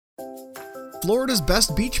Florida's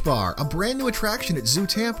best beach bar, a brand new attraction at Zoo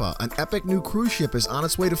Tampa, an epic new cruise ship is on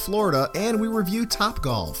its way to Florida, and we review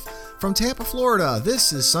Topgolf. From Tampa, Florida,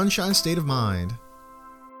 this is Sunshine State of Mind.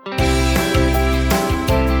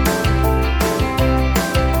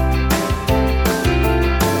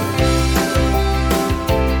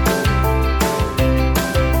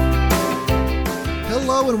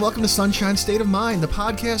 Hello and welcome to Sunshine State of Mind, the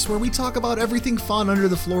podcast where we talk about everything fun under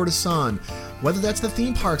the Florida sun. Whether that's the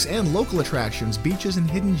theme parks and local attractions, beaches and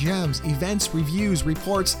hidden gems, events, reviews,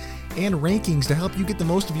 reports, and rankings to help you get the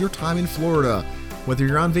most of your time in Florida. Whether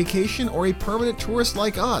you're on vacation or a permanent tourist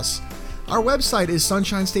like us. Our website is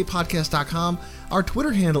sunshinestatepodcast.com. Our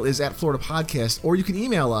Twitter handle is @FloridaPodcast, or you can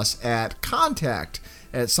email us at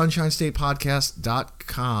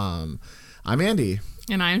contact@sunshinestatepodcast.com. I'm Andy.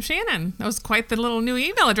 And I'm Shannon. That was quite the little new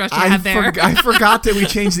email address you had there. I forgot that we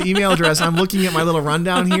changed the email address. I'm looking at my little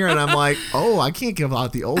rundown here, and I'm like, oh, I can't give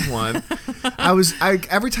out the old one.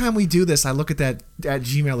 Every time we do this, I look at that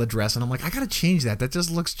Gmail address, and I'm like, I gotta change that. That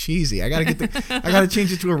just looks cheesy. I gotta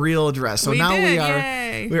change it to a real address. So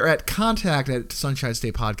we're at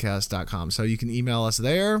contact@sunshinestatepodcast.com. So you can email us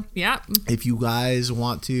there. Yep. If you guys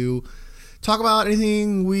want to talk about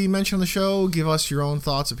anything we mention on the show, give us your own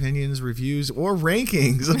thoughts, opinions, reviews, or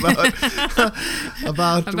rankings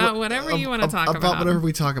about whatever you want to talk about. About whatever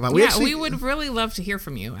we talk about. We would really love to hear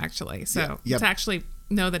from you, actually. So to actually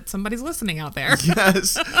know that somebody's listening out there.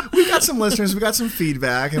 Yes. We've got some listeners. We got some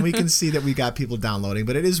feedback, and we can see that we got people downloading,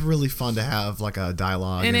 but it is really fun to have like a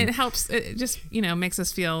dialogue. And it helps. It just, makes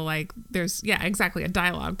us feel like there's, exactly, a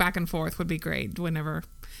dialogue back and forth would be great whenever.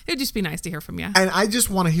 It'd just be nice to hear from you. And I just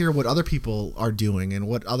want to hear what other people are doing and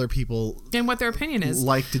what other people and what their opinion is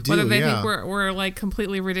like to do. Whether they think we're like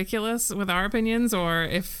completely ridiculous with our opinions, or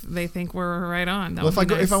if they think we're right on. Well,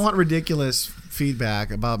 if I want ridiculous feedback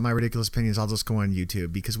about my ridiculous opinions, I'll just go on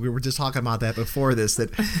YouTube, because we were just talking about that before this. That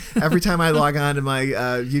every time I log on to my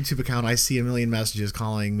YouTube account, I see a million messages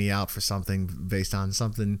calling me out for something based on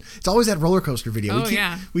something. It's always that roller coaster video.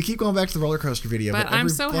 We keep going back to the roller coaster video. But I'm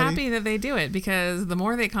so happy that they do it, because the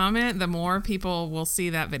more they comment, the more people will see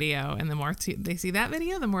that video, and the more they see that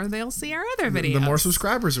video, the more they'll see our other videos. The more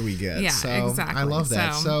subscribers we get. Yeah, so exactly. I love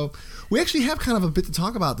that. So we actually have kind of a bit to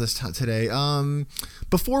talk about this today.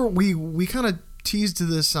 Before we kind of teased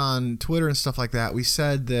this on Twitter and stuff like that. We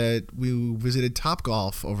said that we visited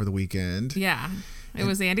Topgolf over the weekend. Yeah. It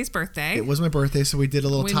was Andy's birthday. It was my birthday, so we did a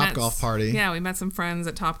little Topgolf party. Yeah, we met some friends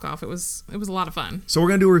at Topgolf. It was a lot of fun. So we're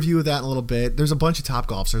going to do a review of that in a little bit. There's a bunch of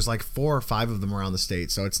Topgolfs. There's like 4 or 5 of them around the state,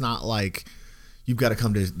 so it's not like you've got to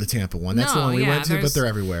come to the Tampa one. That's the one we went to, but they're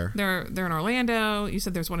everywhere. They're in Orlando. You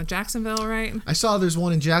said there's one in Jacksonville, right? I saw there's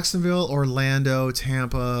one in Jacksonville, Orlando,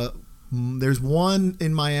 Tampa. There's one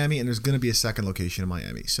in Miami, and there's going to be a second location in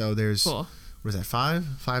Miami. So there's, cool. What is that, 5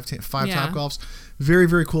 Topgolfs? Very,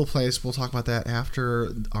 very cool place. We'll talk about that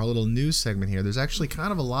after our little news segment here. There's actually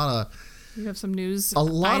kind of a lot of... You have some news A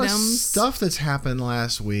lot items. of stuff that's happened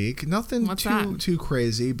last week. Nothing too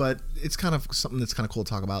crazy, but it's kind of something that's kind of cool to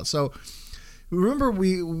talk about. So... Remember,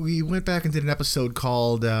 we went back and did an episode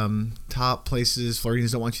called Top Places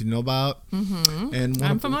Floridians Don't Want You to Know About? Mm-hmm. And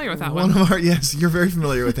I'm familiar with that one. Yes, you're very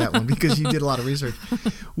familiar with that one because you did a lot of research.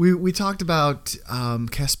 We talked about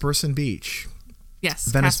Kasperson Beach. Yes,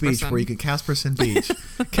 Venice Beach, where you can Kasperson Beach.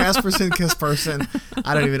 Kasperson.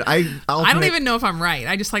 I don't even know if I'm right.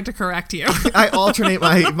 I just like to correct you. I alternate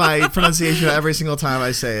my pronunciation every single time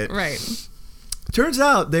I say it. Right. Turns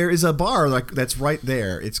out there is a bar that's right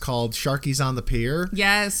there. It's called Sharky's on the Pier.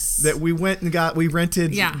 Yes. That we went and we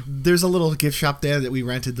rented. Yeah. There's a little gift shop there that we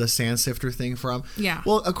rented the sand sifter thing from. Yeah.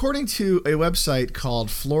 Well, according to a website called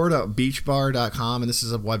FloridaBeachBar.com, and this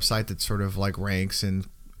is a website that sort of like ranks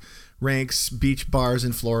beach bars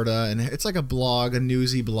in Florida, and it's like a blog, a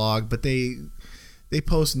newsy blog, but they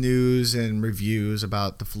post news and reviews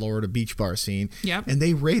about the Florida beach bar scene. Yep. And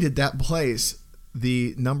they rated that place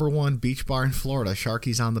the #1 beach bar in Florida,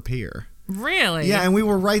 Sharky's on the Pier. Really? Yeah, and we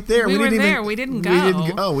were right there. We went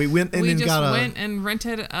and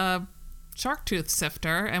rented a shark tooth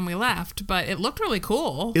sifter, and we left. But it looked really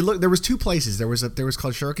cool. There was 2 places. There was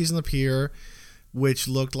called Sharky's on the Pier, which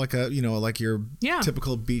looked like like your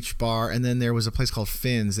typical beach bar, and then there was a place called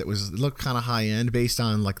Finn's that looked kind of high end based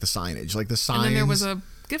on like the signage, like the signs. And then there was a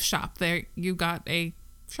gift shop there. You got a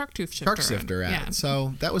Shark tooth shifter. Shark sifter at. Yeah.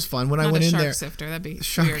 So that was fun. When Not I went a in shark there, sifter. That'd be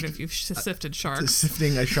Shark- weird if you sifted sharks.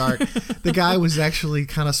 sifting a shark. The guy was actually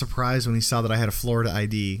kind of surprised when he saw that I had a Florida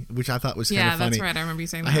ID, which I thought was kind of funny. Yeah, that's right. I remember you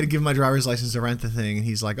saying that. I had to give him my driver's license to rent the thing, and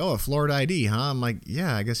he's like, "Oh, a Florida ID, huh?" I'm like,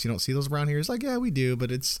 "Yeah, I guess you don't see those around here." He's like, "Yeah, we do, but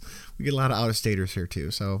we get a lot of out-of-staters here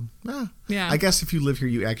too." So, yeah. I guess if you live here,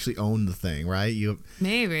 you actually own the thing, right?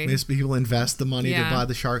 Maybe. People invest the money to Yeah. buy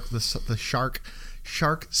the shark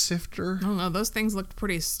sifter. I don't know. Those things looked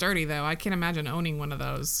pretty sturdy, though. I can't imagine owning one of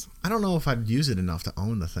those. I don't know if I'd use it enough to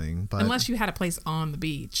own the thing, but Unless you had a place on the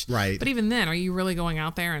beach. Right. But even then, are you really going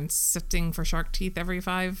out there and sifting for shark teeth every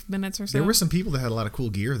 5 minutes or so? there were some people that had a lot of cool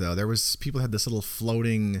gear, though. There was people that had this little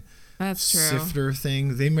floating That's true. sifter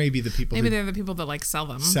thing. They may be the people Maybe who they're the people that like sell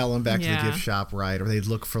them. sell them back to the Yeah. gift shop, right? Or they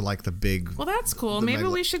look for like the big. Well, that's cool. the Maybe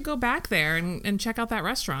mega- we should go back there and check out that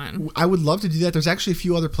restaurant. I would love to do that. There's actually a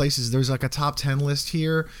few other places. There's like a top 10 list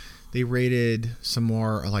here. They rated some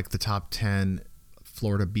more like the top 10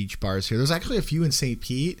 Florida beach bars here. There's actually a few in St.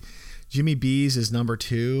 Pete. Jimmy B's is number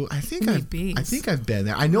 2. I think I've been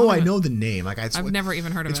there. I know the name. Like I've never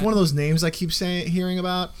even heard of it. It's one of those names I keep hearing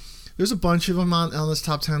about. There's a bunch of them on this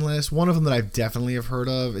top 10 list. One of them that I definitely have heard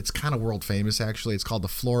of. It's kind of world famous actually. It's called the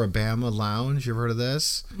Floribama Lounge. You ever heard of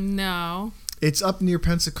this? No. It's up near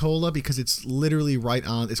Pensacola because it's literally right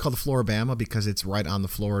on. It's called the Floribama because it's right on the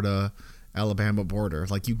Florida-Alabama border.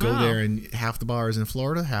 Like you go there and half the bar is in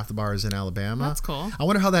Florida, half the bar is in Alabama. That's cool. I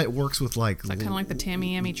wonder how that works with like. Is that kind of like the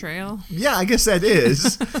Tamiami Trail? Yeah, I guess that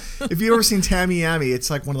is. If you've ever seen Tamiami, it's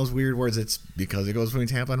like one of those weird words. It's because it goes between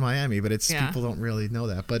Tampa and Miami, but people don't really know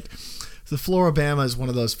that. But the Floribama is one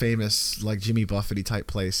of those famous like Jimmy Buffett type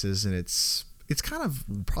places, and it's kind of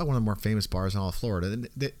probably one of the more famous bars in all of Florida. And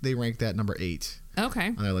they rank that number 8. Okay.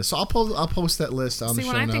 On their list. So I'll post that list on the show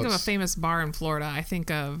notes. See, when I think of a famous bar in Florida, I think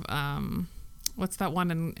of what's that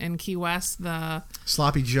one in Key West? The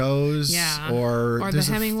Sloppy Joe's, yeah, or the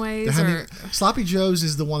Hemingways. Sloppy Joe's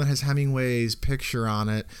is the one that has Hemingway's picture on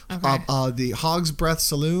it. Okay. The Hog's Breath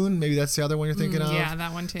Saloon, maybe that's the other one you're thinking of. Yeah,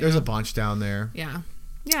 that one too. There's a bunch down there. Yeah.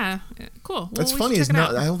 Yeah, cool. Well, That's funny.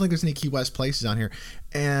 I don't think there's any Key West places on here.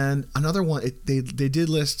 And another one, they did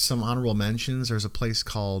list some honorable mentions. There's a place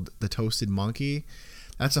called the Toasted Monkey.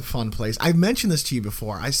 That's a fun place. I've mentioned this to you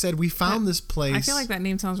before. I said we found this place. I feel like that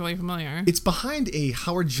name sounds really familiar. It's behind a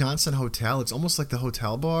Howard Johnson hotel. It's almost like the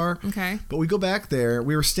hotel bar. Okay. But we go back there.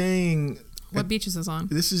 We were staying. What beach is this on?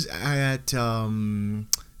 This is at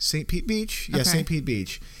St. Pete Beach. Yeah, Okay. St. Pete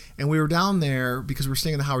Beach. And we were down there because we were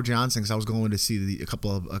staying in the Howard Johnson because I was going to see a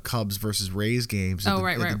couple of Cubs versus Rays games at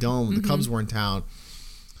the Dome. Mm-hmm. The Cubs were in town.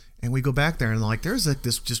 And we go back there and like there's like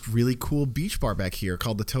this just really cool beach bar back here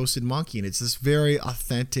called the Toasted Monkey, and it's this very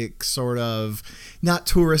authentic sort of not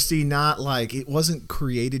touristy, not like it wasn't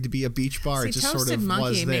created to be a beach bar. See, it just Toasted sort of Monkey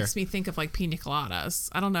was there. makes me think of like pina coladas.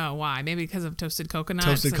 I don't know why. Maybe because of toasted coconut.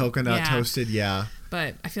 Toasted coconut, toasted, yeah.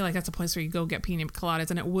 But I feel like that's a place where you go get pina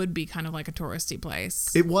coladas, and it would be kind of like a touristy place.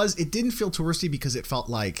 It didn't feel touristy because it felt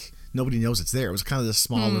like nobody knows it's there. It was kind of this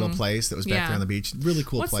small little place that was back there on the beach. Really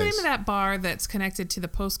cool place. What's the name of that bar that's connected to the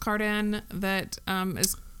Postcard Inn that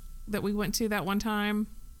that we went to that one time?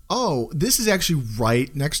 Oh, this is actually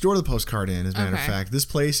right next door to the Postcard Inn, as a matter of fact. This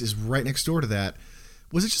place is right next door to that.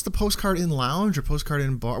 Was it just the Postcard Inn Lounge or Postcard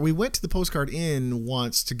Inn Bar? We went to the Postcard Inn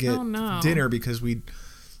once to get dinner because we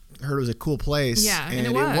heard it was a cool place. Yeah, and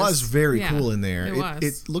it was very cool in there.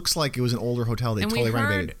 It looks like it was an older hotel. They totally renovated.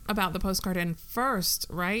 And we heard about the Postcard Inn first,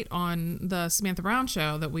 right, on the Samantha Brown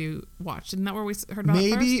show that we watched. Isn't that where we heard about it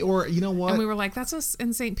first? Maybe, or you know what? And we were like, that's us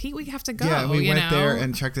in St. Pete. We have to go. Yeah, we went there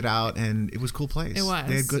and checked it out, and it was a cool place. It was.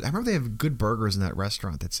 They had I remember they have good burgers in that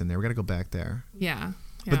restaurant that's in there. We got to go back there. Yeah.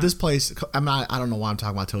 But this place, I don't know why I'm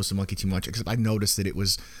talking about Toasted Monkey too much, except I noticed that it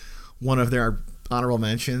was one of their honorable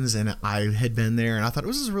mentions, and I had been there, and I thought,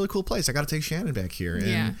 this is a really cool place. I got to take Shannon back here.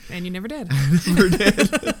 And and you never did. I never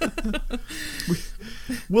did.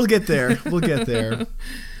 We'll get there.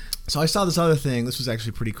 So I saw this other thing. This was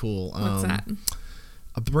actually pretty cool. What's that?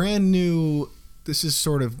 A brand new, this is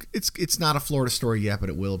sort of, it's not a Florida story yet, but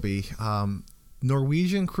it will be.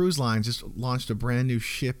 Norwegian Cruise Line just launched a brand new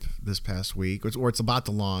ship this past week, or it's about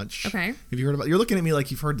to launch. Okay. Have you heard about? You're looking at me like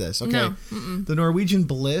you've heard this. Okay. No. The Norwegian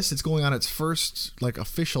Bliss. It's going on its first like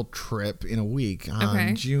official trip in a week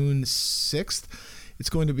on June 6th. It's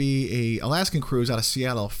going to be a Alaskan cruise out of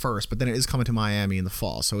Seattle first, but then it is coming to Miami in the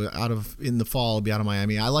fall. So in the fall, it'll be out of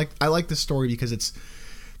Miami. I like this story because it's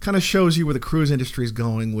kind of shows you where the cruise industry is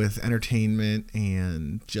going with entertainment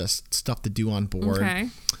and just stuff to do on board. Okay.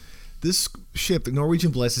 This ship, the Norwegian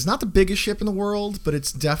Bliss, is not the biggest ship in the world, but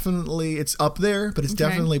it's up there, but it's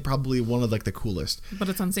definitely probably one of like the coolest. But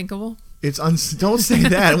it's unsinkable? Don't say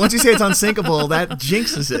that. Once you say it's unsinkable, that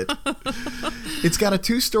jinxes it. It's got a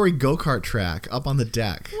 2-story go-kart track up on the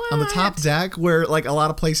deck. What? On the top deck, where like a lot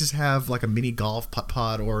of places have like a mini golf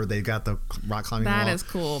putt-putt, or they got the rock climbing wall. That is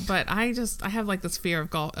cool, but I have like this fear of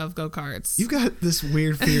go-karts. You've got this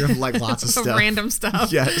weird fear of like lots of stuff. Random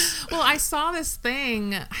stuff. Yes. Well, I saw this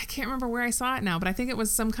thing. I can't remember where I saw it now, but I think it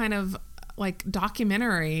was some kind of like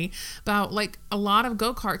documentary about like a lot of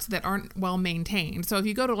go-karts that aren't well maintained. So if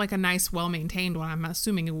you go to like a nice well maintained one, I'm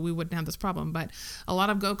assuming we wouldn't have this problem, but a lot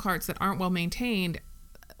of go-karts that aren't well maintained,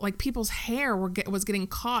 like people's hair was getting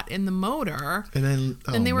caught in the motor, and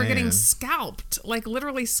then they were getting scalped, like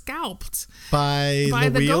literally scalped by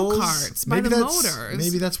the wheels? go-karts, by the motors.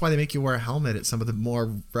 Maybe that's why they make you wear a helmet at some of the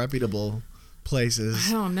more reputable places.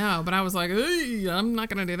 I don't know, but I was like, I'm not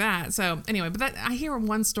gonna do that. So anyway, but I hear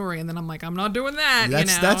one story and then I'm like, I'm not doing that.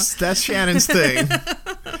 That's Shannon's thing.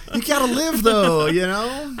 You gotta live though,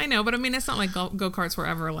 I know, but I mean, it's not like go-karts were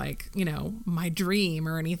ever like, my dream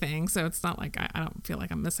or anything. So it's not like I don't feel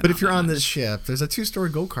like I'm missing. But if you're on this ship, there's a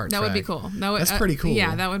 2-story go-kart track. That would be cool. That's pretty cool.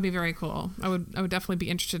 Yeah, that would be very cool. I would definitely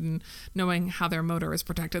be interested in knowing how their motor is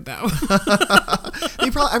protected though.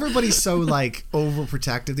 Everybody's so like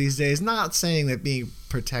overprotective these days. Not saying that being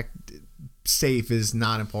safe is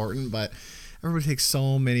not important, but everybody takes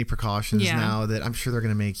so many precautions now that I'm sure they're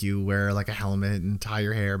going to make you wear like a helmet and tie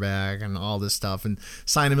your hair back and all this stuff and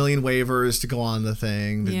sign a million waivers to go on the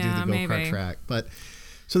thing to do the go-kart track. But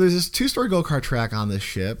so there's this 2-story go-kart track on this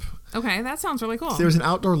ship. Okay, that sounds really cool. There's an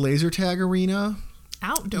outdoor laser tag arena.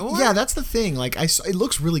 Outdoor? Yeah, that's the thing. Like it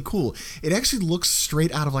looks really cool. It actually looks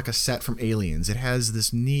straight out of like a set from Aliens. It has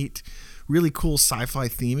this neat, really cool sci-fi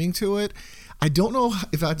theming to it. I don't know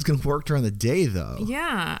if that's going to work during the day, though.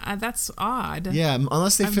 Yeah, that's odd. Yeah,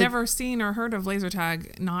 unless I've never seen or heard of laser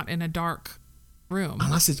tag not in a dark room.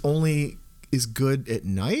 Unless it only is good at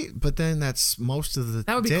night, but then that's most of the day.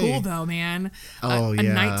 That would be cool, though, man. A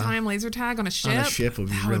nighttime laser tag on a ship? On a ship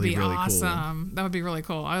would be really awesome. Cool. That would be really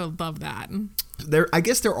cool. I would love that. I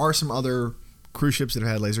guess there are some other cruise ships that have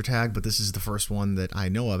had laser tag, but this is the first one that I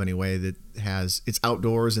know of anyway that it's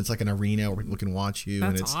outdoors. It's like an arena where people can watch you.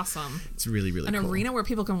 That's and it's awesome. It's really, really cool. An arena where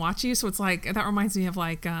people can watch you. So it's like, that reminds me of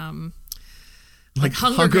like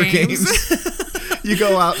Hunger Games. You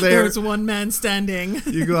go out there. There's one man standing.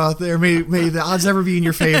 You go out there. May the odds ever be in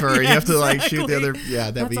your favor. And you have to like shoot the other.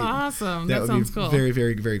 Yeah, that's awesome. That sounds be cool. Very,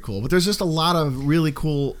 very, very cool. But there's just a lot of really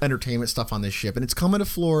cool entertainment stuff on this ship, and it's coming to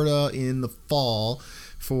Florida in the fall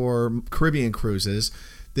for Caribbean cruises.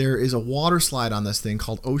 There is a water slide on this thing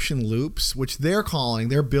called Ocean Loops, which they're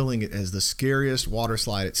billing it as the scariest water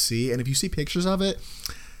slide at sea. And if you see pictures of it,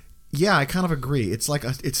 yeah, I kind of agree. It's like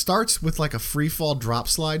it starts with like a free fall drop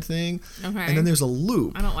slide thing, okay, and then there's a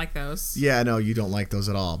loop. I don't like those. Yeah, no, you don't like those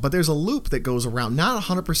at all. But there's a loop that goes around, not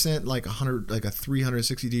 100% like a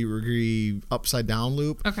 360-degree upside down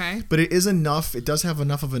loop. Okay, but it is enough. It does have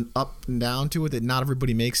enough of an up and down to it that not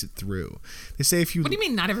everybody makes it through. They say if you. What do you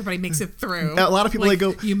mean not everybody makes it through? A lot of people like,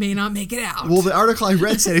 they go. You may not make it out. Well, the article I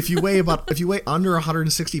read said if you weigh under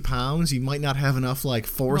 160 pounds, you might not have enough like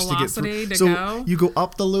force velocity to get through. So go. You go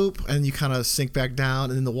up the loop and you kind of sink back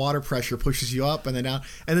down, and then the water pressure pushes you up and then down,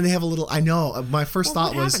 and then they have a little. I know. My first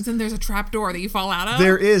thought was. What happens? And there's a trap door that you fall out of.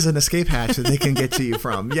 There is an escape hatch that they can get to you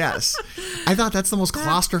from. Yes, I thought that's the most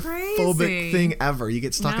claustrophobic thing ever. You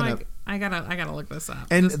get stuck in a. I gotta look this up.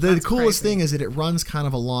 And the coolest thing is that it runs kind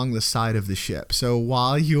of along the side of the ship. So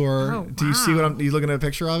while you're, do you see what you looking at a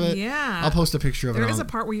picture of it? Yeah. I'll post a picture of it. There is a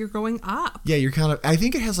part where you're going up. Yeah, you're kind of. I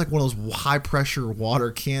think it has like one of those high pressure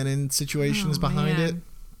water cannon situations behind it.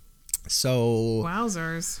 So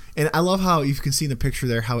wowzers. And I love how you can see in the picture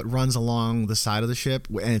there how it runs along the side of the ship,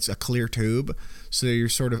 and it's a clear tube, so you're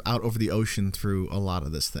sort of out over the ocean through a lot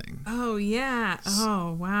of this thing. Oh yeah.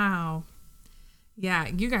 Oh wow. Yeah,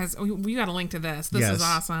 you guys, you got to link to this. This is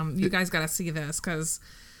awesome. You guys got to see this because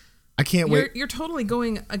I can't wait. You're totally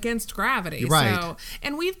going against gravity. Right. So,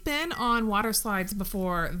 and we've been on water slides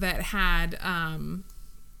before that had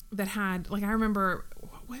like, I remember,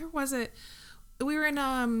 where was it? We were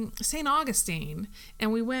in St. Augustine,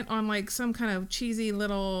 and we went on like some kind of cheesy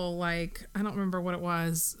little, like, I don't remember what it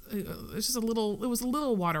was. It was a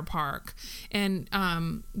little water park, and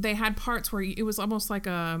they had parts where it was almost like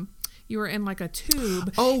you were in like a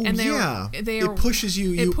tube. Oh, and it pushes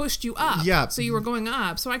you. It pushed you up. Yeah. So you were going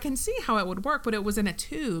up. So I can see how it would work, but it was in a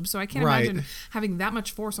tube. So I can't imagine having that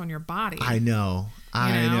much force on your body. I know.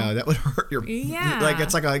 I know. That would hurt your. Yeah. Like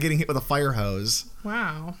it's like getting hit with a fire hose.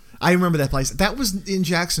 Wow. I remember that place. That was in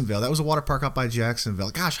Jacksonville. That was a water park up by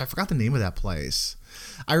Jacksonville. Gosh, I forgot the name of that place.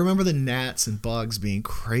 I remember the gnats and bugs being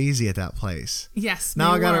crazy at that place. Yes.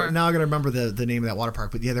 Now I gotta remember the name of that water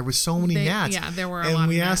park. But yeah, there were so many gnats. Yeah, there were a and lot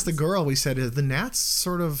we of asked gnats. the girl, we said, "Are the gnats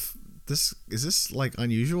sort of is this like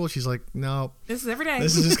unusual?" She's like, "No. This is every day.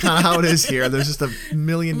 This is just kind of how it is here. There's just a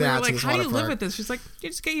million We were gnats like, in this how do water you park." live with this? She's like, you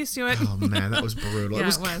just get used to it. Oh man, that was brutal. Yeah,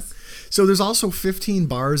 it was. So there's also 15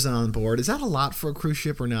 bars on board. Is that a lot for a cruise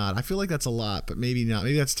ship or not? I feel like that's a lot, but maybe not.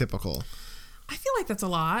 Maybe that's typical. I feel like that's a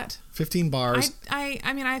lot. 15 bars. I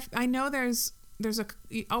mean, I know there's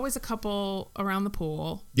always a couple around the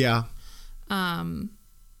pool. Yeah.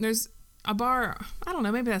 There's a bar. I don't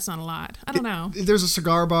know. Maybe that's not a lot. I don't know. There's a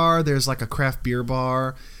cigar bar. There's like a craft beer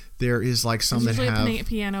bar. There is like some There's that have a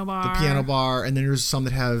piano bar. the piano bar, and then there's some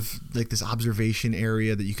that have like this observation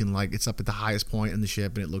area that you can like. It's up at the highest point in the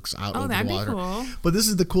ship, and it looks out over the that'd water. be cool. But this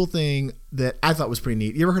is the cool thing that I thought was pretty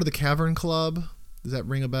neat. You ever heard of the Cavern Club? Does that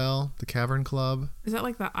ring a bell? The Cavern Club? Is that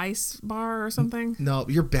like the ice bar or something? No,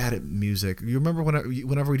 you're bad at music. You remember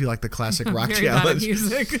whenever we do like the classic rock Very bad at challenge?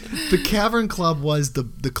 music. The Cavern Club was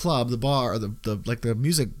the club, the bar, or the like the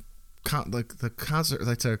music. The concert,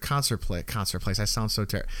 like a concert place. I sound so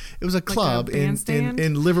terrible. It was a club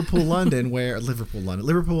in Liverpool, London,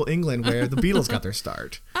 Liverpool, England, where the Beatles got their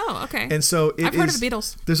start. Oh, okay. And so I've heard of the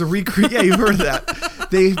Beatles. There's a yeah, you've heard of that.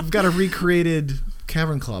 They've got a recreated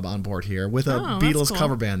Cavern Club on board here with a Beatles cool.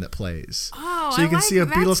 cover band that plays. Oh, so you can see a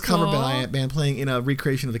that's Beatles cover cool. band playing in a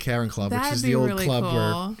recreation of the Cavern Club, which is the old really club cool.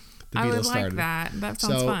 where the Beatles I would started. like that. That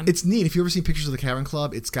sounds fun. It's neat. If you ever seen pictures of the Cavern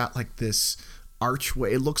Club, it's got like this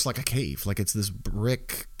archway. It looks like a cave, like it's this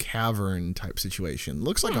brick cavern type situation.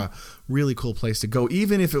 Looks like a really cool place to go.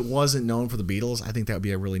 Even if it wasn't known for the Beatles, I think that would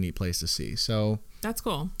be a really neat place to see. So that's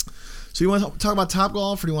cool. So you want to talk about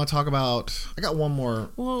Topgolf, or do you want to talk about? I got one more.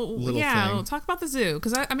 Little thing. We'll talk about the zoo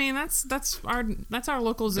because I mean that's our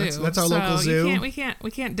local zoo. That's our local zoo. We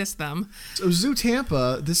can't diss them. So Zoo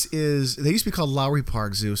Tampa. They used to be called Lowry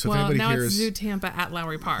Park Zoo. So if anybody now hears, it's Zoo Tampa at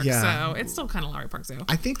Lowry Park. Yeah. So it's still kind of Lowry Park Zoo.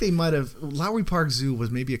 I think they might have Lowry Park Zoo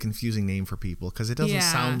was maybe a confusing name for people because it doesn't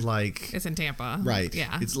sound like it's in Tampa. Right.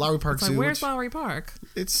 Yeah. It's Lowry Park It's Zoo. like, where's Lowry Park?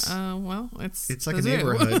 It's it's like a zoo.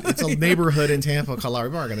 neighborhood. It's a neighborhood in Tampa called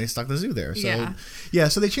Lowry Park, and they stuck the zoo there. So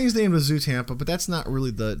so they changed the name to Zoo Tampa, but that's not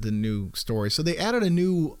really the new story. So they added a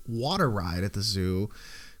new water ride at the zoo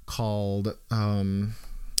called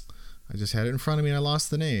I just had it in front of me and I lost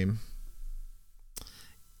the name.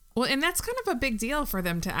 Well, and that's kind of a big deal for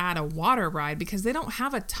them to add a water ride because they don't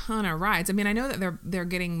have a ton of rides. I mean, I know that they're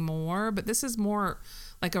getting more, but this is more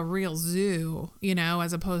like a real zoo,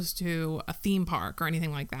 as opposed to a theme park or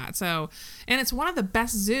anything like that. So, and it's one of the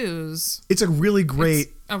best zoos. It's a really great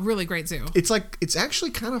zoo. It's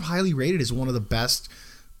actually kind of highly rated as one of the best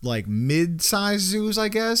like mid-sized zoos, I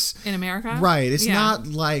guess, in America. Right. It's not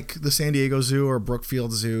like the San Diego Zoo or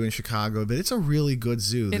Brookfield Zoo in Chicago, but it's a really good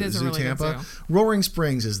zoo. It is a really Tampa. good zoo. Roaring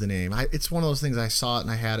Springs is the name. It's one of those things I saw it and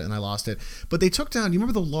I had it and I lost it. But they took down. You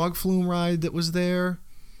remember the log flume ride that was there?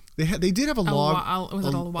 They did have a log. Was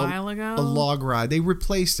it a while ago? A log ride. They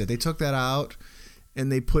replaced it. They took that out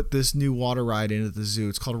and they put this new water ride in at the zoo.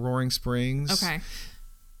 It's called Roaring Springs. Okay.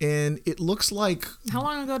 And it looks like... How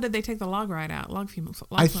long ago did they take the log ride out?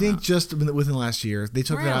 I think just within last year. They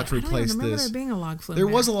took that out to replace I don't remember this. there being a log flume. There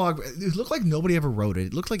was a log... It looked like nobody ever rode it.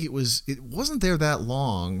 It looked like it wasn't there that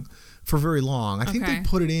long, for very long. I think they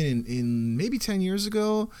put it in maybe 10 years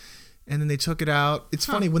ago, and then they took it out. It's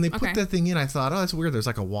funny, when they put that thing in, I thought, oh, that's weird. There's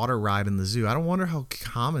like a water ride in the zoo. I don't wonder how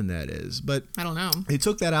common that is. But I don't know. They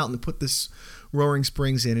took that out and put this Roaring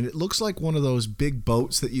Springs in, and it looks like one of those big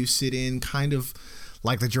boats that you sit in, kind of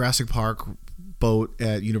like the Jurassic Park boat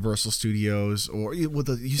at Universal Studios, or you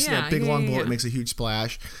see that big long boat that makes a huge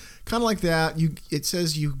splash, kind of like that. It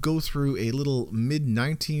says you go through a little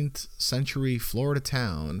mid-19th century Florida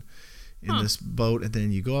town in this boat, and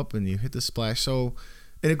then you go up and you hit the splash.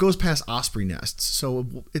 And it goes past osprey nests, so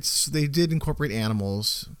they did incorporate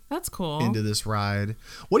animals. That's cool. Into this ride.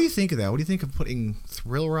 What do you think of that? What do you think of putting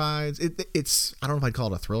thrill rides? It's I don't know if I'd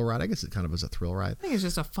call it a thrill ride. I guess it kind of is a thrill ride. I think it's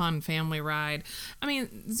just a fun family ride. I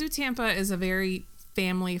mean, Zoo Tampa is a very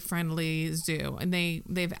family friendly zoo, and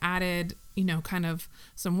they've added kind of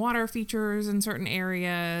some water features in certain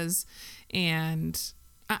areas, and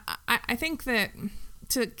I think that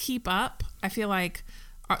to keep up, I feel like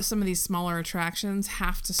some of these smaller attractions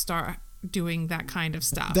have to start doing that kind of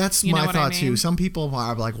stuff. That's my thought too. Some people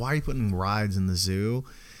are like, why are you putting rides in the zoo?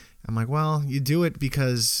 I'm like, well, you do it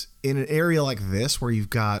because in an area like this where you've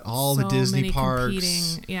got all the Disney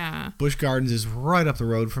parks, Busch Gardens is right up the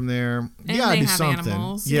road from there. You gotta do something.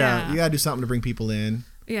 Animals. Yeah, you gotta do something to bring people in.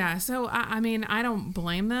 Yeah, so I mean, I don't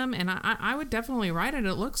blame them, and I would definitely ride it.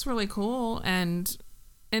 It looks really cool, and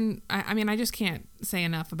And I mean, I just can't say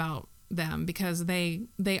enough about them because they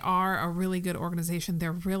are a really good organization.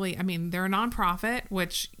 They're really, I mean, they're a nonprofit,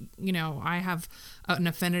 which, you know, I have an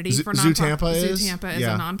affinity for nonprofit. Zoo Tampa is? Zoo Tampa is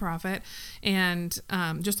a nonprofit. And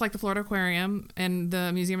just like the Florida Aquarium and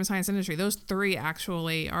the Museum of Science and Industry, those three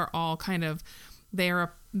actually are all kind of,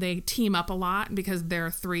 they team up a lot because there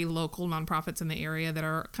are three local nonprofits in the area that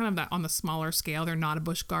are kind of that on the smaller scale. They're not a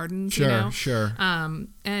Busch Gardens, Sure, you know? sure.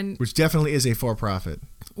 And which definitely is a for-profit.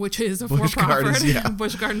 Which is a Busch for-profit. Gardens, yeah.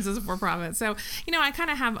 Busch Gardens is a for-profit. So, you know, I kind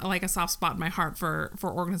of have like a soft spot in my heart for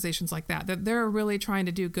organizations like that. They're really trying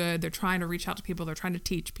to do good. They're trying to reach out to people. They're trying to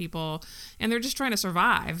teach people, and they're just trying to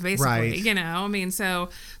survive, basically. Right. You know, I mean, so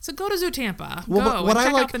go to Zoo Tampa. Well, Go and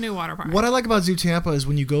check out the new water park. What I like about Zoo Tampa is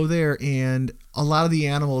when you go there, and a lot of the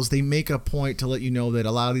animals, they make a point to let you know that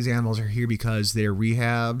a lot of these animals are here because they're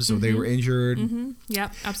rehabs or they were injured. Mm-hmm.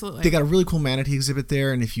 Yep, absolutely. They got a really cool manatee exhibit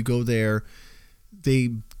there, and if you go there,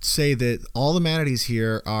 they say that all the manatees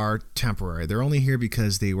here are temporary. They're only here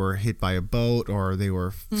because they were hit by a boat or they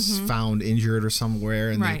were found injured or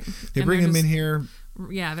somewhere, and they bring them in here.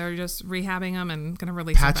 Yeah, they're just rehabbing them and going to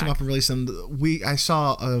release patch them them up and release them. I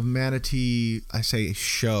saw a manatee. I say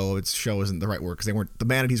show. It's show isn't the right word because the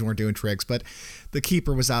manatees weren't doing tricks, but the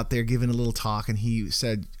keeper was out there giving a little talk, and he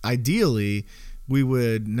said, ideally, we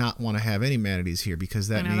would not want to have any manatees here because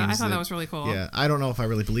that means I thought that was really cool. Yeah, I don't know if I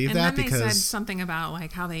really believe and that then because they said something about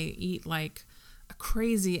like how they eat like a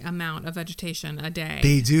crazy amount of vegetation a day.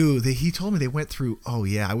 They do. He told me they went through. Oh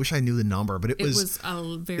yeah, I wish I knew the number, but it was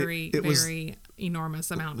a very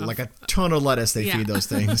enormous amount, like a ton of lettuce they feed those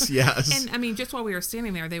things. Yes, and I mean, just while we were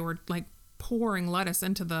standing there, they were like pouring lettuce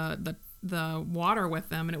into the water with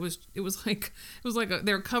them, and it was like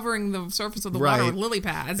they're covering the surface of the water with lily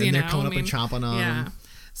pads, and you they're know, coming up and chomping on them.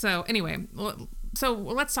 So anyway, so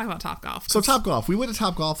let's talk about Topgolf. So Topgolf, we went to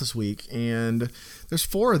Topgolf this week, and there's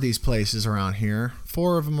 4 of these places around here.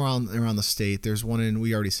 4 of them around the state. There's one in,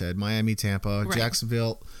 we already said, Miami, Tampa,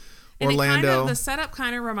 Jacksonville, Orlando. The setup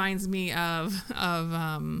kind of reminds me of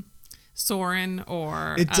Soarin'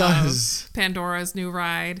 or it does Pandora's new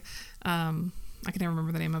ride. I can never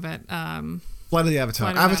remember the name of it. Flight of the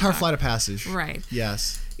Avatar. Flight of Passage. Right.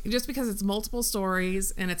 Yes. Just because it's multiple stories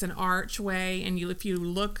and it's an archway, and if you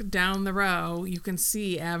look down the row, you can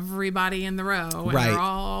see everybody in the row, and they're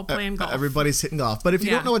all playing golf. Everybody's hitting golf. But if you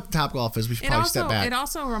don't know what Topgolf is, we should probably step back. It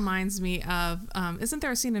also reminds me of, isn't there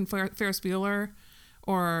a scene in Ferris Bueller,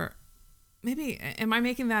 or maybe, am I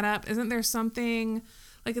making that up? Isn't there something,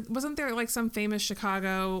 like, wasn't there like some famous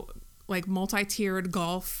Chicago like multi-tiered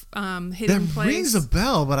golf hidden place? That rings a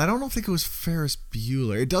bell, but I don't think it was Ferris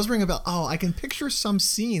Bueller. It does ring a bell. Oh, I can picture some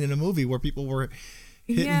scene in a movie where people were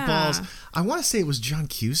hitting balls. I want to say it was John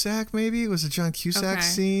Cusack, maybe. It was a John Cusack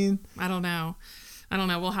scene. I don't know.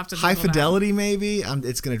 We'll have to High Fidelity, that. Maybe.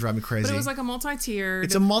 It's going to drive me crazy. But it was like a multi-tiered.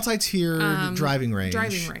 It's a multi-tiered driving range.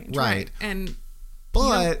 Right.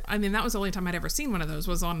 But I mean, that was the only time I'd ever seen one of those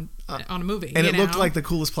was on a movie, and it looked like the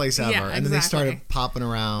coolest place ever. Yeah, and then they started popping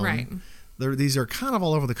around. Right. These are kind of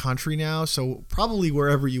all over the country now, so probably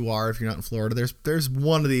wherever you are, if you're not in Florida, there's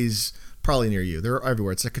one of these probably near you. They're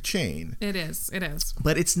everywhere. It's like a chain. It is.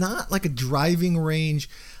 But it's not like a driving range.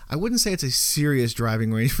 I wouldn't say it's a serious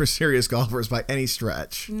driving range for serious golfers by any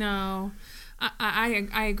stretch. No, I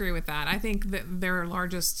agree with that. I think that their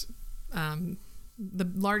largest. The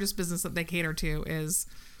largest business that they cater to is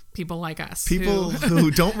people like us. People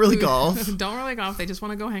who don't really golf. Don't really golf. They just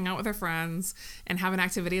want to go hang out with their friends and have an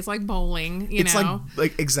activity. It's like bowling, you know? It's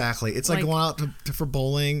like exactly. It's like going out for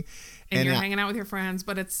bowling. And you're hanging out with your friends,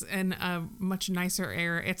 but it's in a much nicer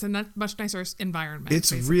area. It's a much nicer environment.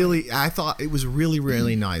 It's basically. I thought it was really,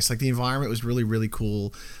 really nice. Like the environment was really, really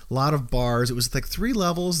cool. A lot of bars. It was like 3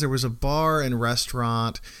 levels. There was a bar and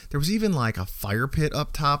restaurant. There was even like a fire pit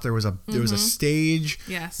up top. There was a stage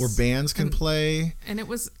where bands can play. And it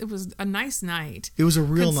was a nice night. It was a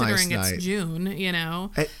real nice night. Considering it's June, you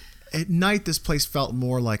know. At night, this place felt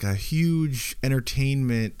more like a huge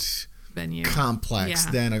entertainment venue complex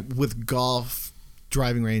than with golf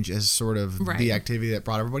driving range as sort of the activity that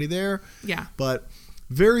brought everybody there. Yeah. But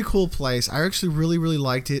very cool place. I actually really, really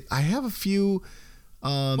liked it. I have a few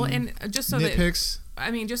and just so nitpicks.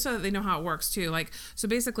 Just so that they know how it works too. Like, so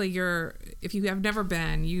basically if you have never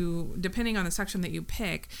been, depending on the section that you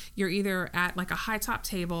pick, you're either at like a high top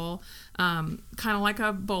table, kind of like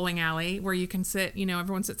a bowling alley where you can sit,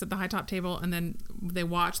 everyone sits at the high top table and then they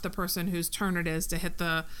watch the person whose turn it is to hit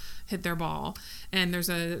their ball. And there's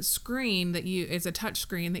a screen it's a touch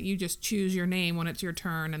screen that you just choose your name when it's your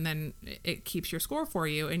turn, and then it keeps your score for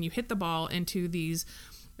you, and you hit the ball into these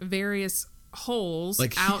various holes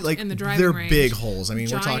like out in the driving they're range. Big holes. I mean,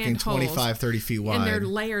 we're Giant talking holes. 25, 30 feet wide. And they're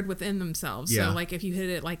layered within themselves. Yeah. So like if you hit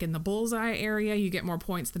it like in the bullseye area, you get more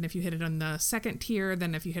points than if you hit it in the second tier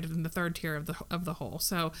than if you hit it in the third tier of the hole.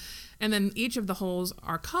 So, and then each of the holes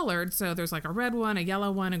are colored. So there's like a red one, a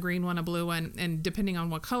yellow one, a green one, a blue one, and depending on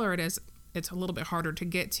what color it is, it's a little bit harder to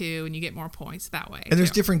get to, and you get more points that way. And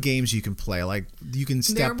there's different games you can play. Like you can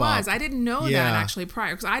step up. There was. I didn't know that actually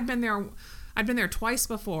prior, because I'd been there twice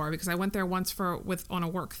before, because I went there once on a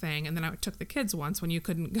work thing, and then I took the kids once when you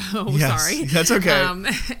couldn't go. Yes, Sorry, that's okay.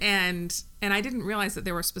 And I didn't realize that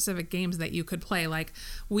there were specific games that you could play. Like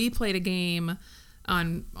we played a game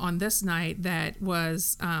on this night that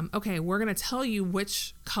was okay. We're gonna tell you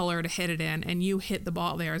which color to hit it in, and you hit the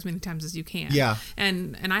ball there as many times as you can. Yeah.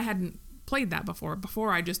 And I hadn't played that before.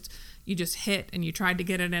 Before you just hit and you tried to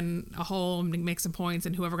get it in a hole and make some points,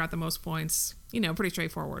 and whoever got the most points, pretty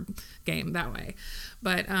straightforward game that way.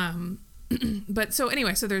 But but so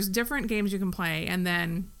anyway, so there's different games you can play, and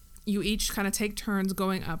then you each kind of take turns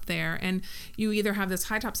going up there, and you either have this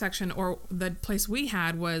high top section, or the place we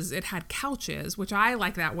had it had couches, which I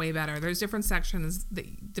like that way better. There's different sections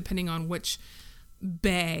that, depending on which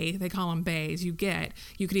bay, they call them bays, you could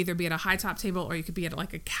either be at a high top table or you could be at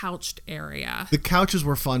like a couched area. The couches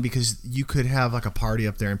were fun because you could have like a party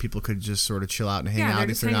up there and people could just sort of chill out and hang out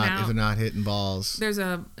if they're not hitting balls. There's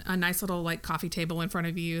a nice little like coffee table in front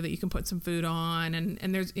of you that you can put some food on,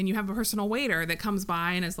 and you have a personal waiter that comes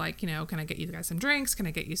by and is like, can I get you guys some drinks? Can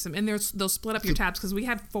I get you some? And they'll split up your tabs, because we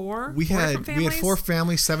had four different families. We had 4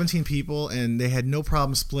 families, 17 people, and they had no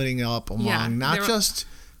problem splitting up among just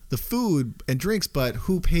the food and drinks, but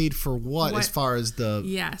who paid for what as far as the...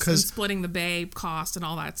 Yes, and splitting the bay cost and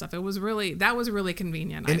all that stuff. That was really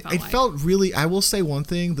convenient, and it felt really... I will say one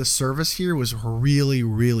thing, the service here was really,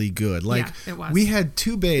 really good. Like, it was. We had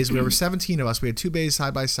 2 bays. There were 17 of us. We had 2 bays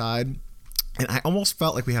side by side, and I almost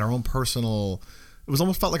felt like we had our own personal... It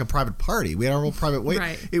almost felt like a private party. We had our own private wait.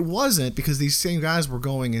 Right. It wasn't, because these same guys were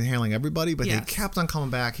going and handling everybody, but they kept on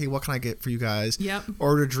coming back. Hey, what can I get for you guys? Yep.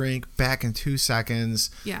 Order a drink, back in 2 seconds.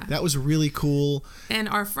 Yeah. That was really cool. And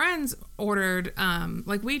our friends ordered,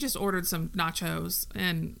 we just ordered some nachos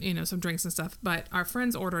and, some drinks and stuff, but our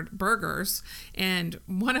friends ordered burgers, and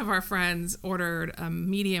one of our friends ordered a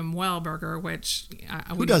medium well burger, which...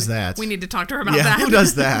 Who does that? We need to talk to her about that. Who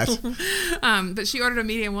does that? But she ordered a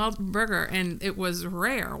medium well burger, and it was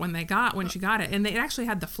rare when she got it, and it actually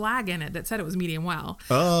had the flag in it that said it was medium well.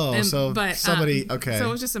 Oh, somebody okay. So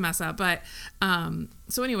it was just a mess up, but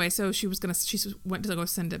so anyway, so she went to go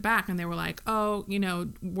send it back, and they were like, oh,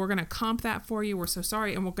 we're gonna comp that for you. We're so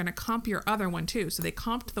sorry, and we're gonna comp your other one too. So they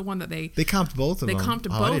comped the one that they comped both of them. They comped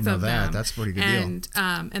both I didn't know of that. them. That's a pretty good deal.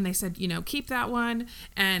 And they said, keep that one,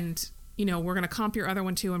 and we're going to comp your other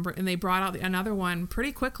one too. And they brought out another one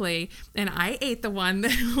pretty quickly. And I ate the one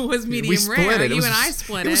that was medium rare. You and I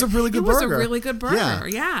split it. It was a really good burger. It was a really good burger.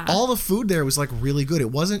 Yeah. All the food there was like really good.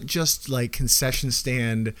 It wasn't just like concession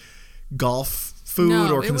stand golf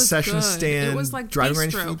food or concession stand. It was like driving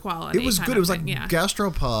range food quality. It was good. It was like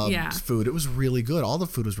gastropub food. It was really good. All the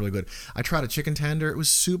food was really good. I tried a chicken tender. It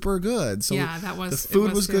was super good. So the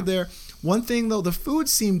food was good there. One thing though, the food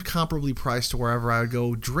seemed comparably priced to wherever I would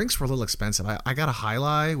go. Drinks were a little expensive. I got a High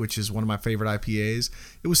Life, which is one of my favorite IPAs.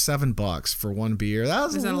 It was $7 for one beer. Is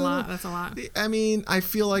that a lot? That's a lot. I mean, I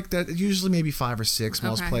feel like that usually maybe 5 or 6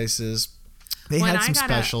 most places. They had some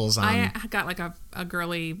specials on. I got like a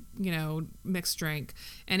girly, mixed drink,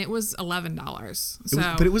 and it was $11.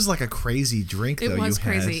 So, but it was like a crazy drink. Though, it was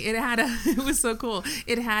crazy. It was so cool.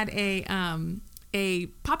 It had a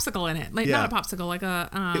popsicle in it, not a popsicle, like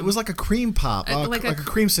a. It was like a cream pop, like a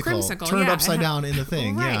creamsicle turned upside down in the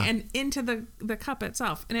thing, right, and into the cup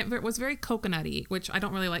itself, and it was very coconutty, which I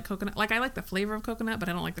don't really like coconut. Like I like the flavor of coconut, but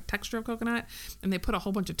I don't like the texture of coconut. And they put a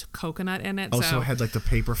whole bunch of coconut in it. Oh, so it had like the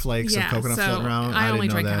paper flakes of coconut floating around. I only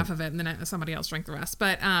drank half of it, and then somebody else drank the rest.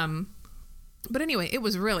 But anyway, it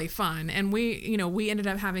was really fun, and we ended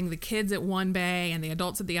up having the kids at one bay and the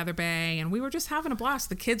adults at the other bay, and we were just having a blast.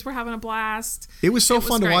 The kids were having a blast. It was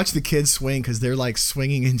fun to watch the kids swing, because they're like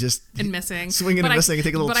swinging and missing, swinging and missing, and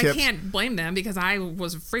taking little chips. But I can't blame them, because I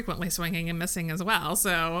was frequently swinging and missing as well.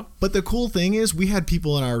 So, but the cool thing is, we had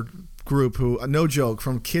people in our group who, no joke,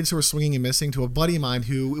 from kids who were swinging and missing to a buddy of mine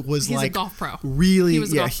who was he's a golf pro. Really, he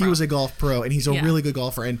was a golf pro, and he's a really good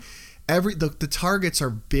golfer. the targets are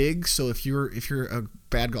big, so if you're a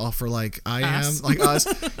bad golfer like I am, Us. like us,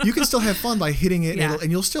 you can still have fun by hitting it, Yeah.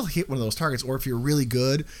 and you'll still hit one of those targets. Or if you're really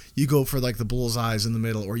good, you go for like the bullseyes in the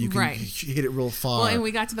middle, or you can Right. hit it real far. Well, and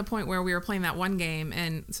we got to the point where we were playing that one game,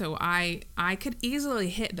 and so I could easily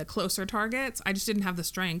hit the closer targets. I just didn't have the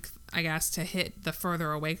strength, I guess, to hit the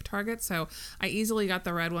further away targets. So I easily got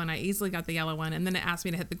the red one, I easily got the yellow one, and then it asked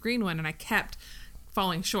me to hit the green one, and I kept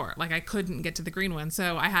falling short. Like I couldn't get to the green one.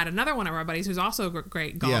 So I had another one of our buddies who's also a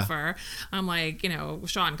great golfer. I'm like,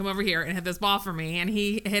 Sean, come over here and hit this ball for me. And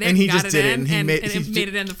he hit it and he got just it did it, in, and he made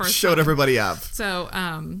it in the first showed time. everybody up. So,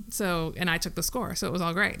 and I took the score, so it was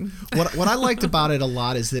all great. What I liked about it a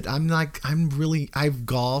lot is that I've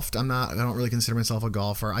golfed. I don't really consider myself a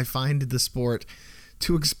golfer. I find the sport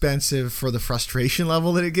too expensive for the frustration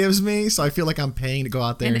level that it gives me, so I feel like I'm paying to go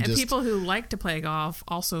out there and just... people who like to play golf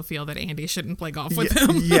also feel that Andy shouldn't play golf with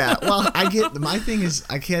them. Yeah, well, my thing is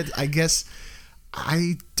I guess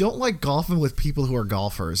I don't like golfing with people who are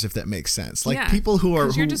golfers, if that makes sense. Like people who are...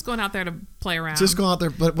 you're just going out there to play around. Just go out there,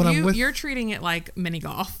 but when I'm with... You're treating it like mini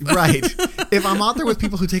golf. Right. If I'm out there with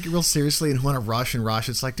people who take it real seriously and who want to rush,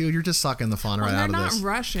 it's like, dude, you're just sucking the fun right out of this. They're not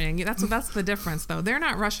rushing. That's the difference, though. They're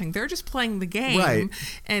not rushing. They're just playing the game. Right.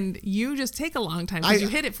 And you just take a long time because you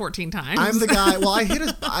hit it 14 times. I'm the guy...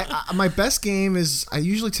 Well, my best game is... I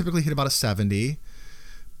typically hit about a 70.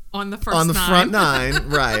 On the front nine,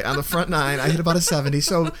 right? On the front nine, I hit about a 70.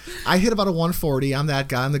 So I hit about a 140. I'm that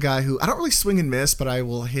guy. I'm the guy who I don't really swing and miss, but I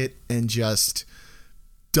will hit and just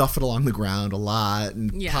duff it along the ground a lot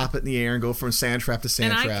and pop it in the air and go from sand trap to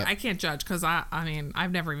sand trap. I can't judge because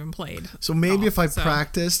I've never even played. So maybe golf, if I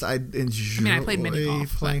practiced, I'd enjoy I played mini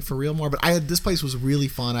golf, playing for real more. But this place was really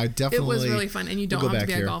fun. It was really fun, and you don't have to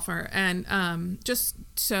be a here. golfer. And just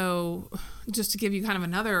to give you kind of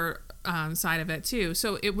another side of it too.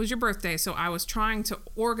 So it was your birthday, so I was trying to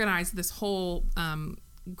organize this whole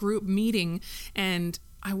group meeting, and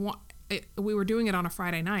we were doing it on a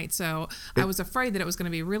Friday night, so I was afraid that it was going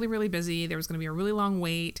to be really, really busy. There was going to be a really long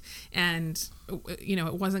wait, and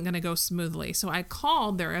it wasn't going to go smoothly. So I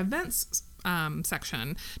called their events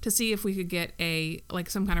section to see if we could get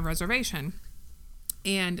some kind of reservation.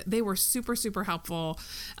 And they were super, super helpful.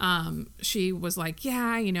 She was like,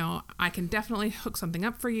 yeah, I can definitely hook something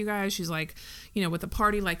up for you guys. She's like, with a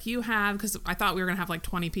party like you have, because I thought we were going to have like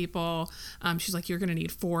 20 people. She's like, you're going to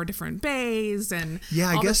need 4 different bays and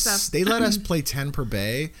I all guess this stuff. They let us play 10 per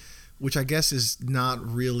bay, which I guess is not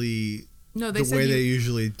really the way they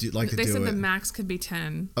usually do to do it. They said the max could be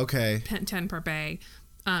 10. Okay. 10 per bay.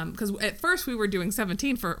 Because at first we were doing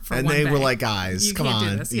 17 for and one they bay. Were like, guys, you come can't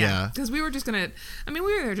on, do this. Yeah, because we were just gonna. We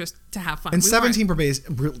were there just to have fun. And 17 per bay is,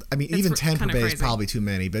 even 10 per bay crazy. is probably too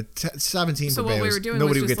many, but 17 so per bay what we were doing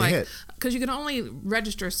nobody was would just get to hit. Because you can only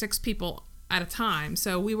register 6 people at a time.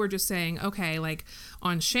 So we were just saying, okay, like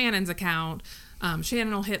on Shannon's account.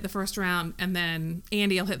 Shannon will hit the first round, and then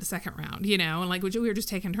Andy will hit the second round, and like we were just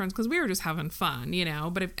taking turns because we were just having fun,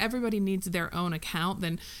 But if everybody needs their own account,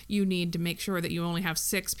 then you need to make sure that you only have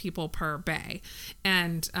 6 people per bay,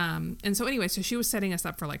 and so anyway, so she was setting us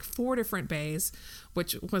up for like 4 different bays,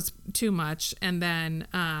 which was too much, and then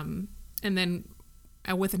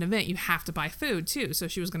with an event you have to buy food too, so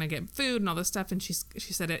she was going to get food and all this stuff, and she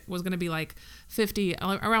said it was going to be like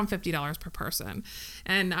around $50 per person,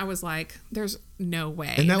 and I was like, there's no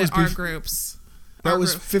way and that was our groups that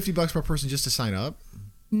was $50 per person just to sign up.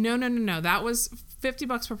 No, that was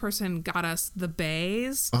 $50 per person got us the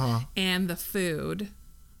bays and the food.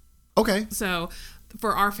 Okay, so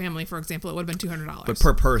for our family, for example, it would have been $200. But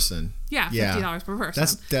per person. Yeah, $50 per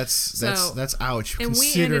person. That's ouch. And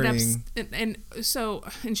considering... we ended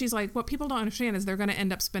up, and she's like, what people don't understand is they're going to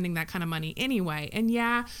end up spending that kind of money anyway. And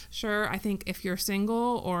yeah, sure, I think if you're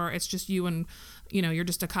single or it's just you and, you're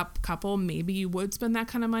just a couple, maybe you would spend that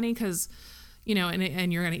kind of money because,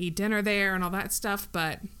 and you're going to eat dinner there and all that stuff.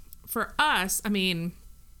 But for us,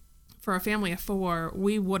 for a family of 4,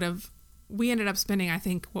 we ended up spending, I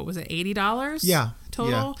think, what was it, $80? Yeah.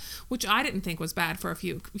 Total, which I didn't think was bad for a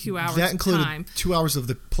few hours. That included time. 2 hours of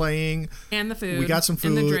the playing and the food. We got some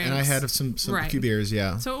food, and I had a few beers.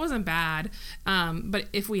 Yeah, so it wasn't bad. But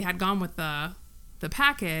if we had gone with the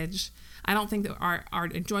package, I don't think that our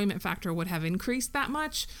enjoyment factor would have increased that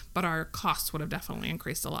much, but our costs would have definitely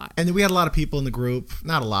increased a lot. And then we had a lot of people in the group.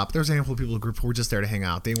 Not a lot, but there was a handful of people in the group who were just there to hang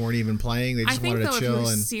out. They weren't even playing. They just wanted to chill. If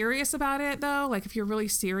you're serious about it, though, like if you're really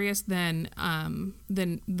serious, then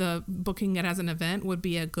the booking it as an event would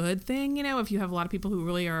be a good thing. If you have a lot of people who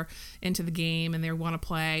really are into the game and they want to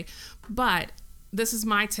play. But this is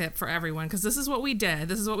my tip for everyone, because this is what we did.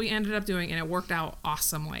 This is what we ended up doing, and it worked out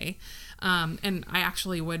awesomely. And I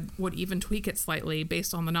actually would even tweak it slightly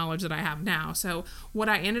based on the knowledge that I have now. So what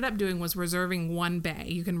I ended up doing was reserving one bay.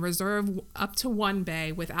 You can reserve up to one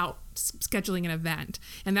bay without scheduling an event.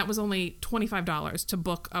 And that was only $25 to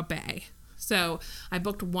book a bay. So I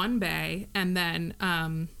booked one bay, and then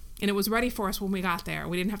and it was ready for us when we got there.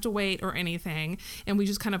 We didn't have to wait or anything, and we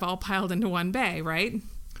just kind of all piled into one bay, right?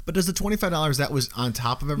 But does the $25, that was on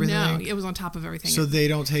top of everything? No, it was on top of everything. So they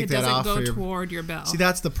don't take that off? It doesn't go toward your bill. See,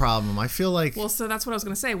 that's the problem. I feel like... Well, so that's what I was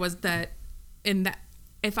going to say, was that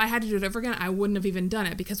if I had to do it over again, I wouldn't have even done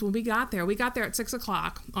it, because when we got there at 6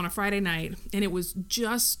 o'clock on a Friday night, and it was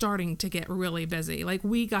just starting to get really busy. Like,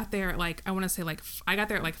 we got there at I got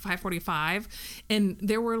there at 5:45, and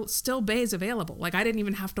there were still bays available. Like, I didn't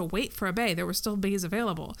even have to wait for a bay. There were still bays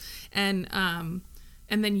available.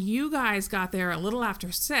 And then you guys got there a little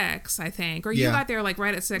after 6, I think, or you got there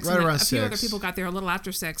right at 6. Right and around a 6. few other people got there a little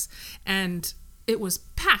after 6, and it was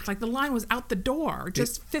packed. Like, the line was out the door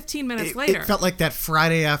just 15 minutes later. It felt like that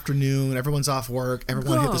Friday afternoon. Everyone's off work.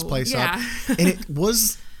 Everyone hit this place up. And it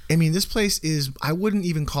was... I mean, this place is... I wouldn't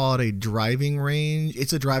even call it a driving range.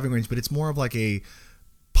 It's a driving range, but it's more of like a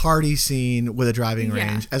party scene with a driving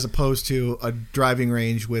range, as opposed to a driving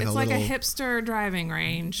range with a little... It's like a hipster driving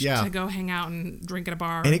range to go hang out and drink at a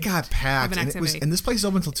bar. And it got packed. And this place is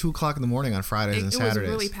open until 2 o'clock in the morning on Fridays and Saturdays. It was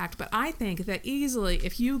really packed. But I think that easily,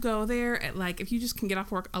 if you go there at if you just can get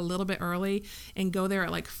off work a little bit early and go there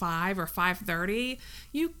at 5 or 5:30,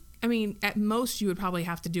 at most you would probably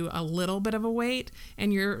have to do a little bit of a wait,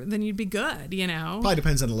 and then you'd be good, Probably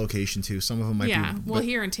depends on the location too. Some of them might be. Yeah, well,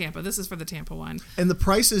 here in Tampa, this is for the Tampa one. And the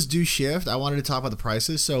prices do shift. I wanted to talk about the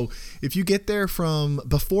prices. So if you get there from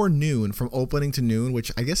before noon, from opening to noon,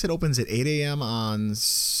 which I guess it opens at 8 a.m. on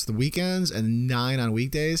the weekends and 9 on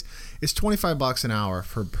weekdays, it's $25 an hour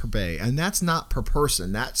per bay, and that's not per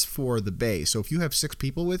person. That's for the bay. So if you have 6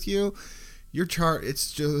 people with you, you're charging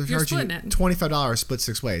 $25 split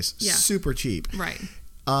 6 ways. Yeah. Super cheap. Right.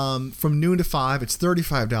 From noon to 5, it's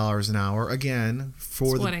 $35 an hour, again,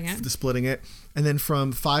 for splitting it. And then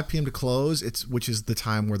from 5 p.m. to close, which is the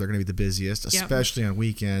time where they're going to be the busiest, especially on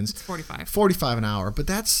weekends. It's $45. $45 an hour. But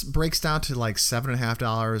that breaks down to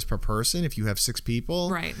 $7.50 per person if you have 6 people.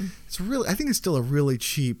 Right. I think it's still a really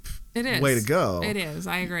cheap way to go. It is.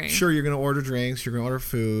 I agree. Sure, you're going to order drinks. You're going to order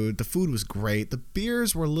food. The food was great. The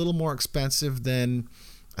beers were a little more expensive than...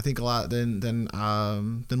 I think a lot than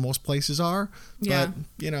most places are. Yeah.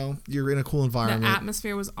 But, you're in a cool environment. The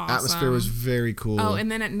atmosphere was awesome. Atmosphere was very cool. Oh, and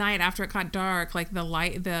then at night after it got dark,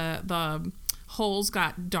 the holes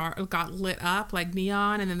got lit up like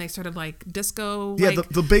neon, and then they started disco. Yeah,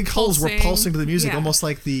 the big holes were pulsing to the music, almost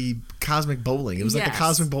like the cosmic bowling. It was like the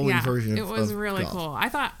cosmic bowling version. It was really cool. I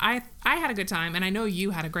thought I had a good time, and I know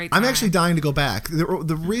you had a great time. I'm actually dying to go back.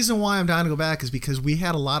 The reason why I'm dying to go back is because we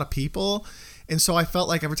had a lot of people. And so I felt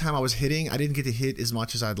like every time I was hitting, I didn't get to hit as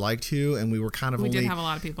much as I'd like to, and we were kind of we did have a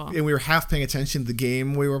lot of people, and we were half paying attention to the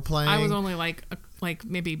game we were playing. I was only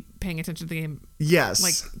maybe paying attention to the game. Yes,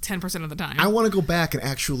 10% of the time. I want to go back and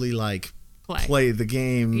actually play the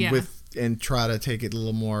game and try to take it a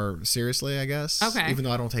little more seriously, I guess. Okay. Even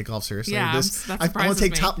though I don't take golf seriously. Yeah, I want to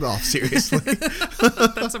take Topgolf seriously.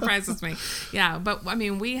 That surprises me. Yeah, but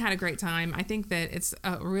we had a great time. I think that it's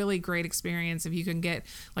a really great experience if you can get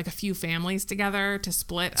a few families together to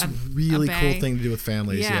split it's a really cool thing to do with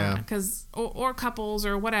families. Yeah. Because or couples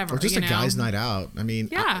or whatever. Or just a guy's night out.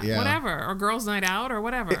 Whatever. Or girls' night out or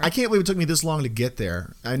whatever. I can't believe it took me this long to get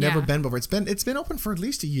there. I've never been before. It's been open for at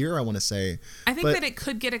least a year, I want to say. I think that it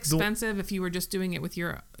could get expensive if you were just doing it with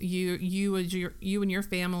you and your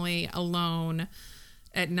family alone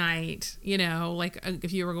at night,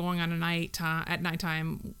 if you were going on at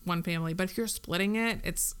nighttime, one family. But if you're splitting it,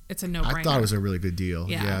 it's a no-brainer. I thought it was a really good deal.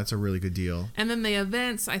 Yeah, it's a really good deal. And then the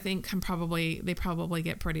events, I think, they probably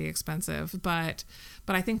get pretty expensive, but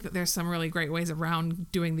I think that there's some really great ways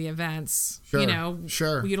around doing the events.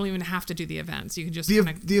 Sure. You don't even have to do the events. You can just the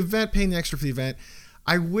event, paying the extra for the event.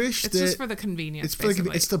 I wish it's just for the convenience.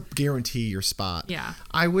 It's to guarantee your spot. Yeah.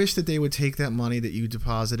 I wish that they would take that money that you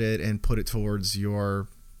deposited and put it towards your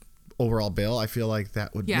overall bill. I feel like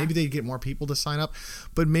that would maybe they'd get more people to sign up,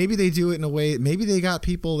 but maybe they do it in a way. Maybe they got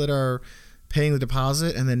people that are paying the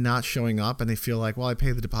deposit and then not showing up, and they feel like, well, I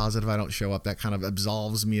pay the deposit if I don't show up. That kind of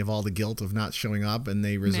absolves me of all the guilt of not showing up, and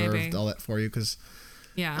they reserved all that for you because.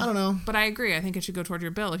 Yeah. I don't know. But I agree. I think it should go toward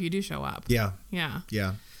your bill if you do show up. Yeah. Yeah.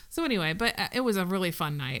 Yeah. So anyway, but it was a really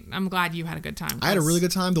fun night. I'm glad you had a good time. I had a really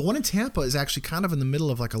good time. The one in Tampa is actually kind of in the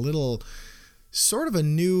middle of a little sort of a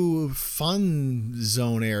new fun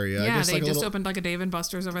zone area. Yeah, I guess they like just opened like a Dave &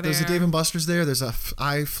 Buster's over there. There's a Dave & Buster's there. There's a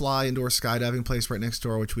iFly indoor skydiving place right next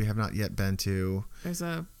door, which we have not yet been to. There's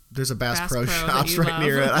a Bass Pro Shops right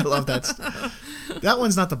near it. I love that. That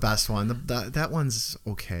one's not the best one. That one's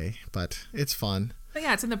okay, but it's fun. But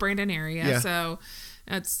yeah, it's in the Brandon area, Yeah. so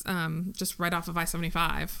it's just right off of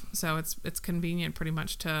I-75. So it's convenient pretty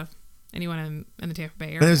much to anyone in the Tampa Bay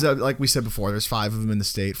area. And there's, like we said before, there's 5 of them in the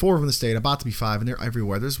state, 4 of them in the state, about to be 5, and they're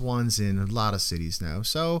everywhere. There's ones in a lot of cities now.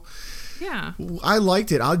 So yeah, I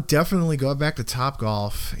liked it. I'll definitely go back to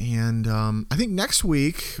Topgolf. And I think next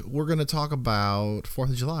week we're going to talk about 4th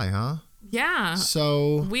of July, huh? Yeah.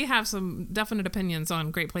 So we have some definite opinions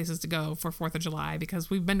on great places to go for 4th of July because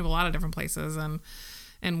we've been to a lot of different places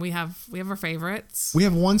and we have our favorites. We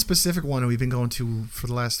have one specific one we've been going to for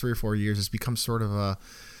the last 3 or 4 years. It's become sort of a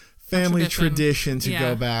family tradition to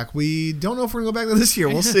go back. We don't know if we're going to go back this year.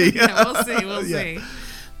 We'll see. We'll see.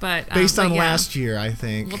 But based on last year, I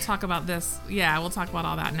think. We'll talk about this. Yeah, we'll talk about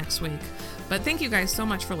all that next week. But thank you guys so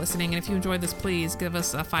much for listening. And if you enjoyed this, please give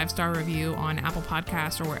us a 5-star review on Apple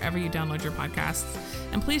Podcasts or wherever you download your podcasts.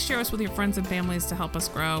 And please share us with your friends and families to help us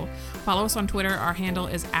grow. Follow us on Twitter. Our handle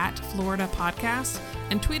is @FloridaPodcast.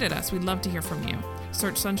 And tweet at us. We'd love to hear from you.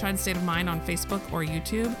 Search Sunshine State of Mind on Facebook or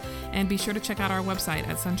YouTube. And be sure to check out our website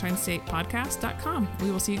at sunshinestatepodcast.com. We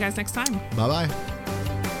will see you guys next time. Bye-bye.